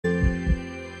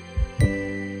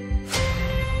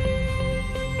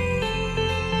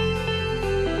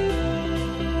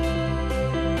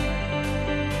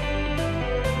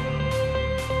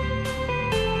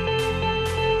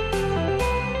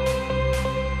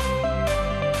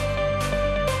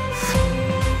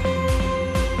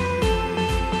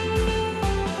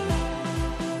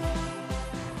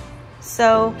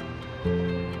So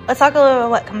let's talk a little about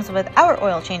what comes with our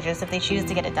oil changes if they choose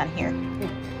to get it done here.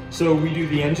 So we do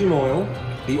the engine oil,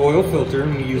 the oil filter,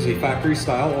 and we use a factory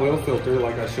style oil filter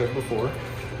like I showed before,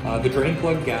 the drain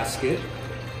plug gasket,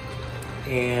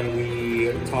 and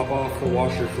we top off the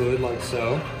washer fluid like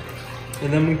so.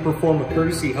 And then we perform a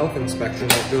courtesy health inspection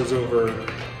that goes over,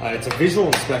 it's a visual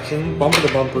inspection, bumper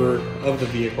to bumper of the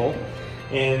vehicle.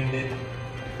 And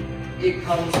it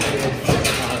comes with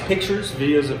pictures,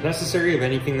 videos if necessary, of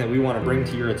anything that we want to bring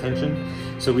to your attention.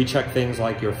 So we check things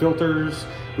like your filters,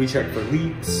 we check for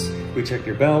leaks, we check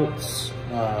your belts,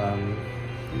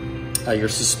 your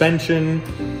suspension,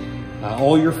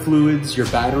 all your fluids, your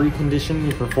battery condition.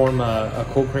 You perform a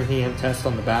cold cranking amp test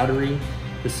on the battery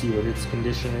to see what its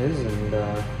condition is,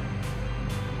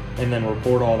 and then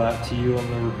report all that to you on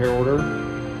the repair order.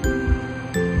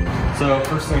 So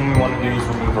first thing we want to do is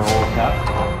remove our oil cap.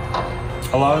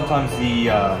 A lot of times the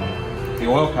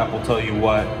oil cap will tell you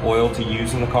what oil to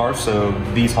use in the car. So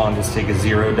these Hondas take a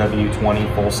 0W20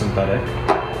 full synthetic.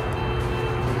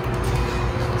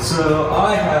 So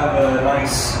I have a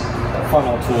nice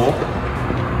funnel tool,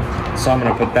 so I'm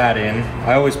going to put that in.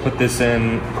 I always put this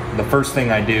in the first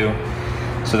thing I do,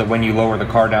 so that when you lower the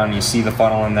car down, you see the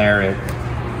funnel in there, it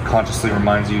consciously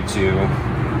reminds you to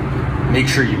make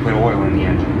sure you put oil in the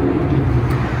engine.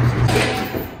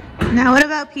 Now what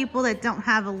about people that don't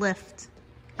have a lift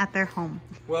at their home?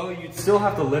 Well, you'd still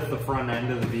have to lift the front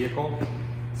end of the vehicle.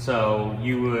 So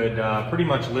you would pretty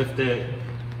much lift it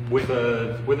with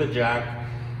a jack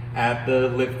at the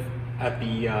lift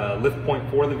point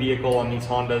for the vehicle. On these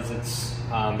Hondas, it's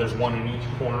there's one in each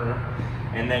corner,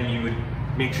 and then you would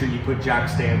make sure you put jack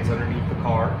stands underneath the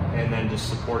car and then just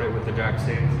support it with the jack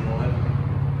stands in the lift.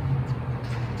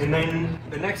 And then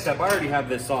the next step, I already have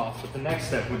this off, but the next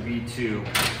step would be to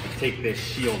take this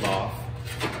shield off.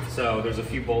 So there's a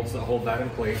few bolts that hold that in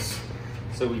place.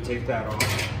 So we take that off.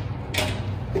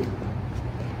 And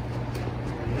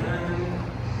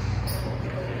then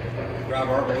grab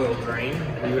our oil drain.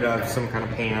 You would have some kind of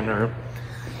pan, or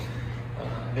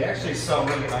they actually sell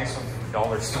really nice ones at the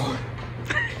dollar store.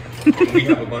 We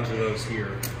have a bunch of those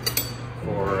here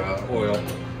for oil.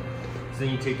 So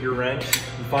then you take your wrench,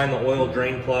 you find the oil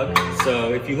drain plug.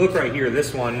 So if you look right here,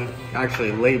 this one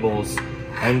actually labels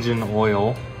engine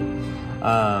oil.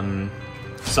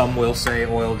 Some will say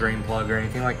oil drain plug or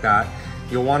anything like that.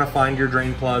 You'll want to find your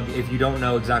drain plug. If you don't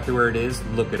know exactly where it is,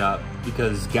 look it up,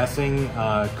 because guessing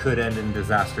could end in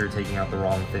disaster, taking out the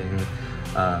wrong thing.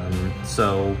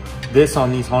 So this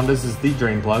on these Hondas is the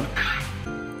drain plug.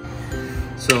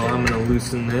 So I'm going to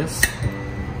loosen this. Take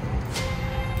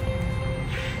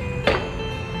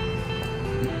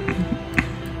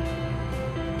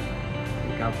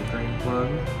out the drain plug.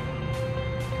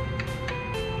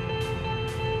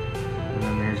 And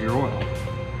then there's your oil.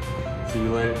 So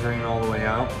you let it drain all the way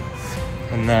out.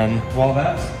 And then while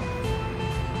that's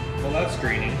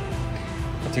draining,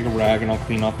 I'll take a rag and I'll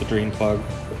clean off the drain plug.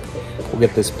 We'll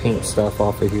get this paint stuff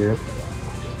off of here.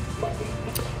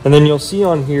 And then you'll see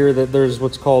on here that there's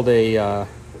what's called a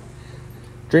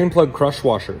drain plug crush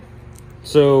washer.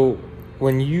 So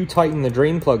when you tighten the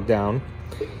drain plug down,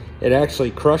 it actually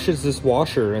crushes this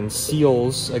washer and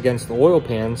seals against the oil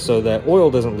pan so that oil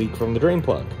doesn't leak from the drain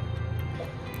plug.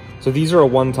 So these are a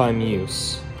one-time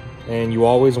use, and you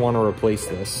always want to replace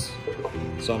this.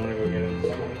 So I'm gonna go get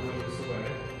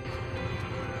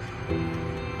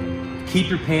it. Keep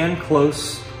your pan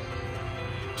close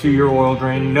to your oil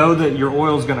drain. Know that your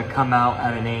oil is going to come out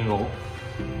at an angle,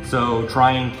 so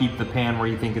try and keep the pan where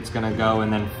you think it's going to go,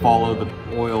 and then follow the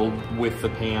oil with the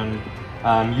pan.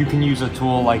 You can use a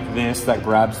tool like this that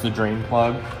grabs the drain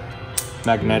plug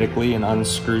magnetically and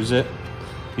unscrews it.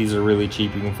 These are really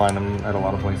cheap. You can find them at a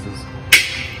lot of places.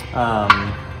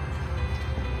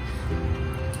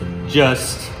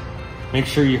 Just make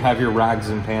sure you have your rags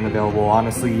and pan available.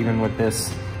 Honestly, even with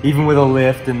this, even with a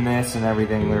lift and this and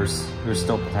everything, there's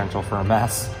still potential for a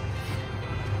mess.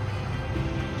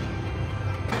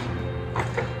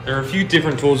 There are a few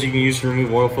different tools you can use to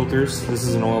remove oil filters. This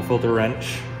is an oil filter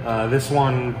wrench. This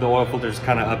one, the oil filter is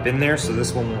kind of up in there, so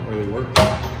this one won't really work.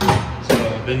 So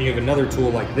then you have another tool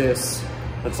like this,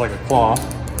 that's like a claw,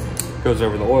 goes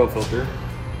over the oil filter.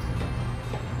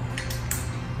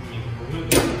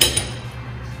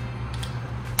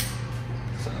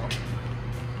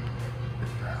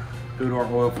 Go to our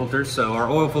oil filter. So our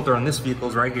oil filter on this vehicle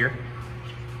is right here.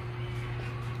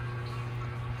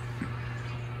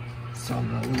 So I'm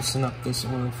gonna loosen up this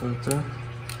oil filter.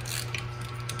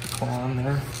 Claw on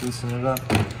there, loosen it up.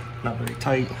 Not very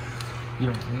tight.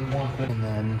 You don't really want it. And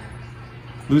then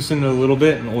loosen it a little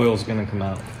bit and oil's gonna come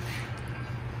out.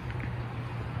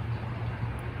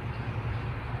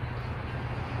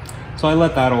 So I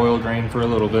let that oil drain for a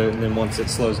little bit, and then once it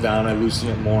slows down, I loosen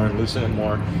it more and loosen it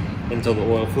more until the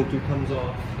oil filter comes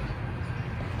off.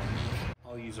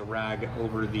 I'll use a rag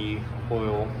over the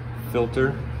oil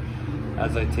filter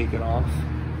as I take it off.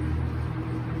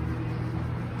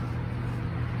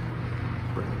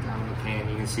 Bring it down the pan.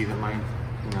 You can see that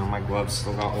my gloves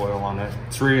still got oil on it.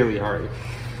 It's really hard.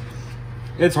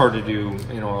 It's hard to do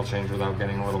an oil change without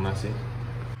getting a little messy.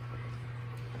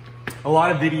 A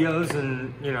lot of videos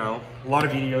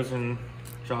and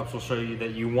shops will show you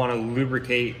that you want to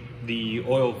lubricate the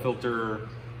oil filter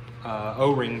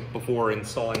O-ring before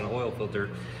installing the oil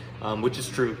filter, which is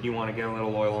true. You want to get a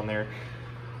little oil on there.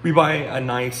 We buy a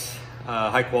nice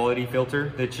high quality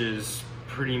filter, which is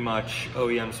pretty much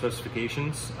OEM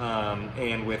specifications,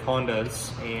 and with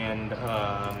Hondas and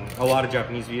a lot of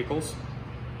Japanese vehicles,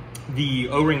 the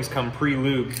O-rings come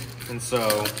pre-lubed, and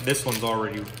so this one's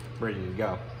already ready to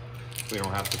go. We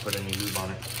don't have to put any lube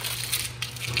on it.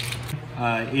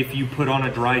 If you put on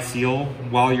a dry seal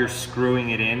while you're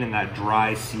screwing it in and that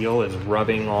dry seal is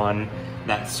rubbing on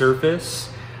that surface,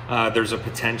 there's a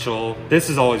potential, this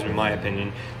has always been my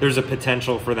opinion, there's a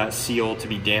potential for that seal to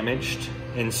be damaged.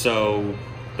 And so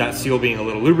that seal being a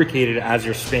little lubricated, as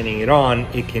you're spinning it on,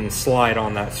 it can slide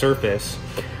on that surface.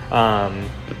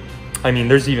 I mean,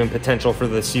 there's even potential for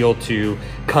the seal to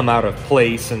come out of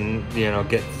place and,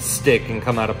 get stick and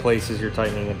come out of place as you're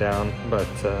tightening it down. But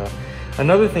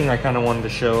another thing I kind of wanted to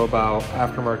show about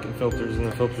aftermarket filters and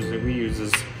the filters that we use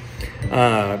is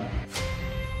the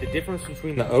difference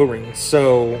between the O-rings.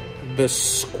 So the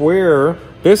square,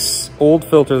 this old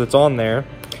filter that's on there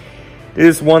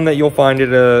is one that you'll find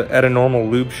at a normal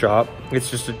lube shop.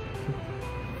 It's just a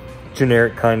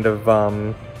generic kind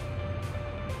of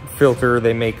filter.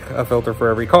 They make a filter for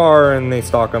every car and they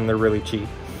stock them. They're really cheap.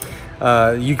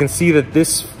 You can see that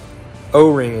this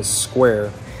O-ring is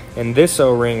square and this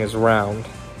O-ring is round,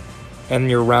 and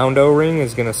your round O-ring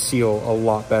is going to seal a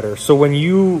lot better. So when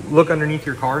you look underneath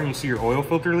your car and you see your oil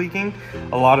filter leaking,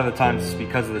 a lot of the times it's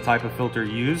because of the type of filter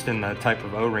used and the type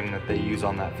of O-ring that they use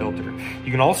on that filter.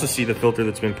 You can also see the filter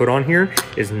that's been put on here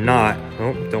is not,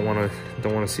 don't want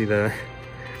to see the,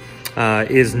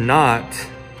 is not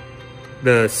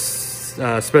the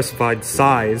specified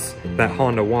size that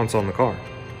Honda wants on the car.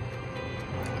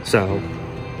 So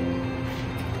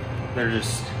they're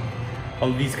just,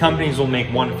 these companies will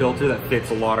make one filter that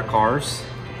fits a lot of cars,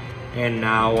 and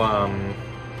now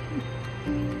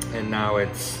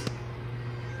it's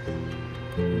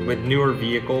with newer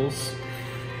vehicles,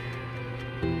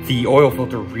 the oil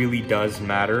filter really does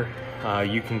matter.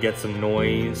 You can get some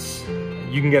noise.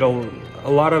 You can get a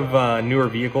lot of newer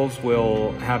vehicles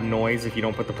will have noise if you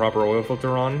don't put the proper oil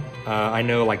filter on. I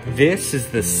know, like, this is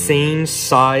the same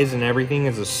size and everything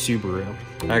as a Subaru.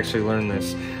 I actually learned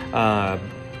this.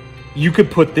 You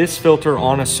could put this filter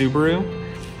on a Subaru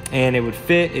and it would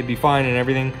fit, it'd be fine and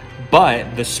everything,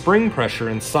 but the spring pressure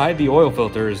inside the oil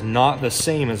filter is not the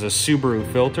same as a Subaru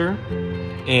filter,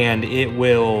 and it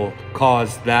will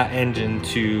cause that engine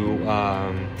to,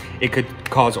 it could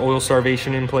cause oil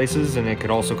starvation in places, and it could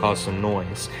also cause some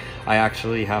noise. I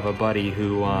actually have a buddy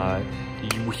who,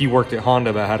 he worked at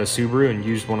Honda but had a Subaru and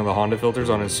used one of the Honda filters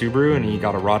on his Subaru, and he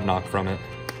got a rod knock from it.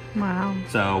 Wow.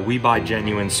 So we buy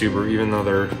genuine Subaru, even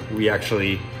though we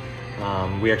actually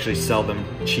sell them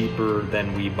cheaper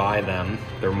than we buy them.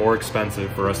 They're more expensive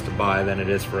for us to buy than it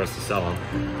is for us to sell them.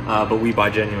 But we buy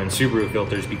genuine Subaru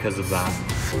filters because of that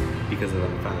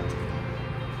fact.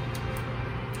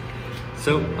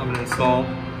 So I'm gonna install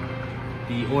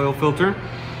the oil filter.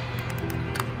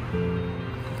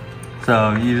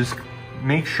 So you just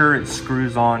make sure it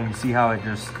screws on. You see how it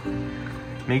just,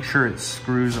 make sure it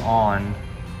screws on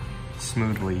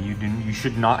smoothly. You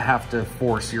should not have to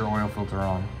force your oil filter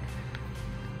on.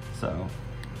 So,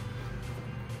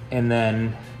 and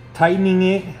then tightening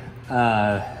it,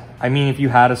 I mean, if you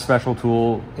had a special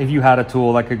tool, if you had a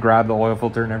tool that could grab the oil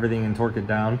filter and everything and torque it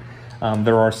down,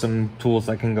 there are some tools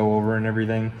that can go over and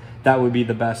everything. That would be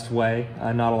the best way.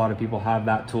 Not a lot of people have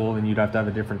that tool, and you'd have to have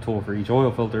a different tool for each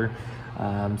oil filter.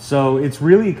 So it's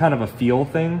really kind of a feel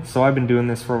thing. So I've been doing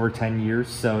this for over 10 years.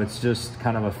 So it's just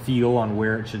kind of a feel on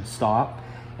where it should stop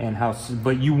and how,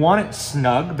 but you want it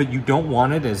snug, but you don't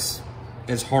want it as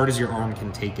hard as your arm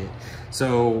can take it.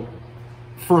 So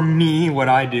for me, what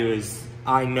I do is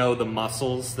I know the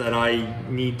muscles that I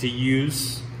need to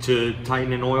use to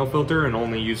tighten an oil filter, and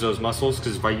only use those muscles,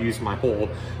 because if I use my whole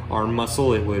arm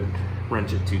muscle, it would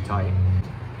wrench it too tight.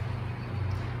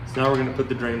 So now we're gonna put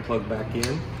the drain plug back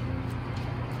in.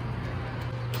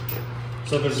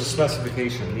 So there's a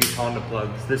specification. These Honda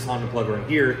plugs, this Honda plug right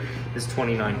here is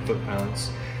 29 foot-pounds.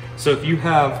 So if you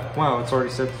have, wow, it's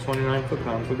already set to 29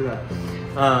 foot-pounds, look at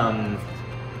that.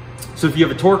 So if you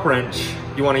have a torque wrench,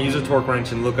 you want to use a torque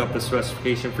wrench and look up the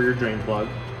specification for your drain plug.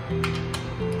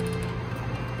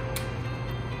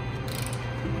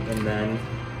 And then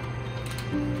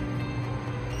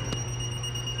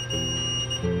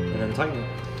tighten it.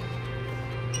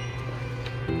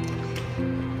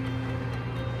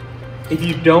 If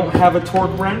you don't have a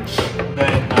torque wrench,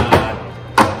 then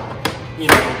you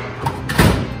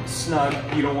know, snug.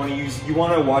 You don't want to use. You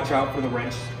want to watch out for the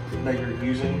wrench that you're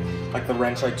using, like the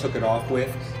wrench I took it off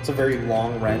with. It's a very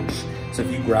long wrench, so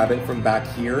if you grab it from back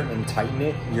here and tighten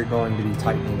it, you're going to be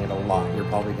tightening it a lot. You're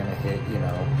probably going to hit, you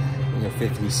know,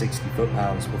 50, 60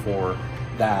 foot-pounds before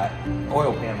that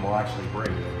oil pan will actually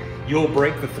break. You'll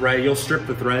break the thread, you'll strip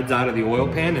the threads out of the oil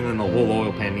pan, and then the whole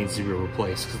oil pan needs to be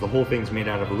replaced because the whole thing's made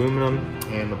out of aluminum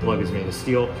and the plug is made of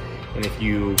steel. And if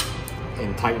you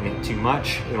tighten it too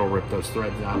much, it'll rip those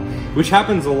threads out, which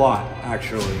happens a lot,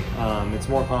 actually. It's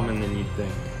more common than you'd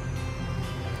think.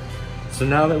 So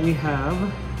now that we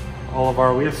have all of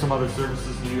our, we have some other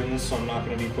services to do in this, so I'm not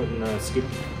going to be putting the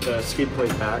skid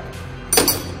plate back.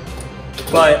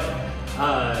 But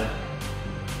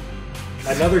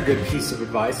another good piece of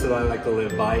advice that I like to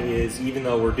live by is, even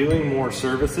though we're doing more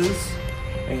services,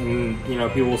 and you know,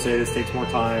 people will say this takes more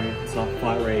time, it's not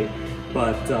flat rate,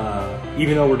 but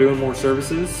even though we're doing more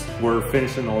services, we're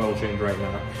finishing the oil change right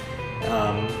now.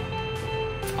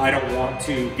 I don't want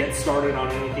to get started on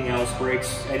anything else,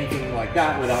 brakes, anything like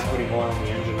that, without putting oil in the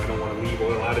engine. I don't want to leave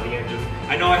oil out of the engine.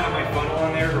 I know I have my funnel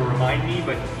on there to remind me,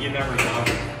 but you never know.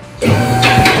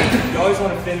 You always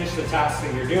want to finish the task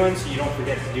that you're doing so you don't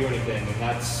forget to do anything, and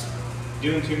that's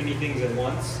doing too many things at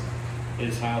once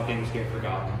is how things get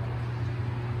forgotten.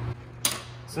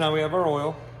 So now we have our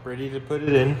oil ready to put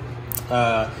it in.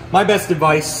 My best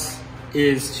advice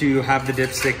is to have the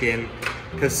dipstick in,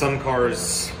 because some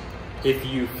cars, if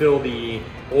you fill the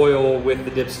oil with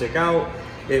the dipstick out,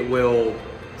 it will,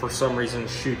 for some reason,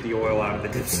 shoot the oil out of the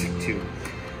dipstick too.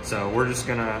 So we're just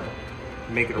gonna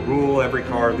make it a rule, every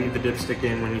car, leave the dipstick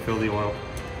in when you fill the oil.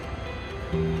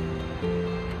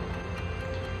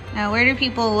 Now, where do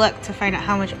people look to find out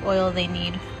how much oil they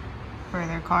need for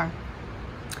their car?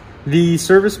 The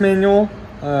service manual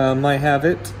might have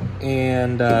it,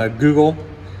 and Google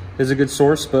is a good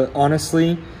source, but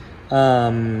honestly,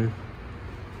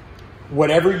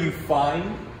 whatever you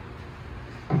find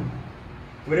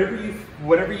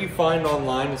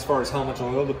online as far as how much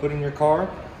oil to put in your car,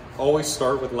 always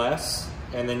start with less,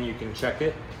 and then you can check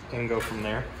it and go from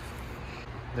there.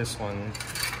 This one's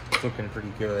looking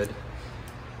pretty good,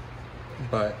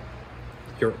 but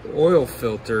your oil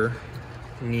filter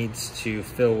needs to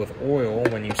fill with oil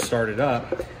when you start it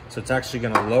up, so it's actually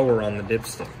going to lower on the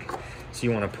dipstick. So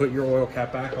you want to put your oil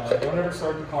cap back on. Don't ever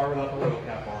start the car without the oil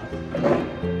cap on.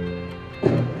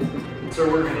 So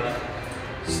we're going to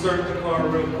start the car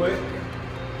real quick.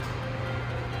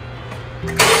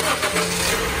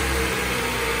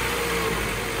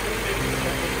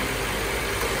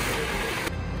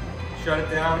 Shut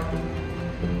it down.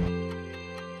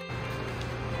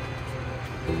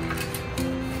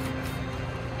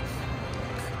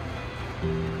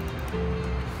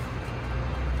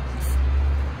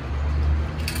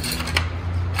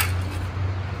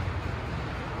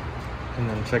 And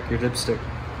then check your dipstick.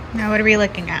 Now what are we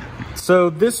looking at? So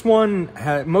this one,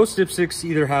 most dipsticks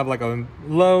either have like a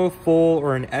low, full,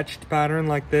 or an etched pattern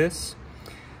like this.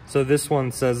 So this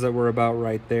one says that we're about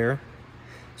right there.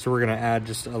 So we're gonna add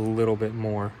just a little bit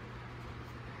more.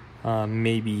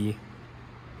 Maybe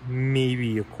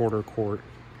a quarter quart.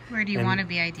 Where do you want to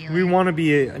be ideally? We want to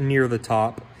be near the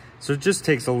top. So it just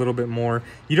takes a little bit more.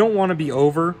 You don't want to be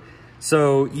over.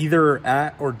 So either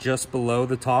at or just below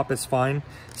the top is fine.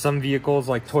 Some vehicles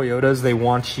like Toyotas, they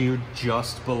want you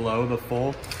just below the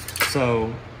full.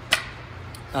 So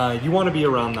you want to be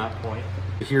around that point.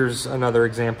 Here's another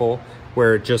example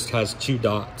where it just has 2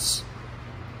 dots.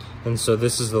 And so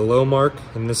this is the low mark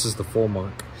and this is the full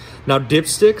mark. Now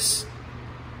dipsticks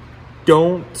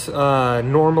don't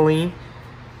normally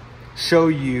show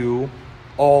you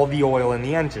all the oil in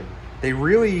the engine. They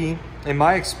really, in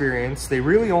my experience, they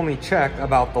really only check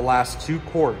about the last 2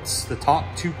 quarts, the top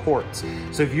 2 quarts.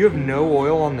 So if you have no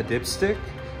oil on the dipstick,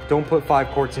 don't put 5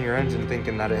 quarts in your engine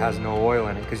thinking that it has no oil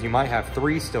in it, because you might have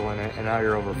 3 still in it and now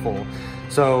you're over full.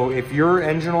 So if your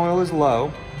engine oil is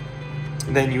low,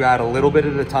 then you add a little bit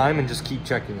at a time and just keep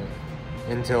checking it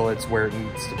until it's where it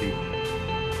needs to be.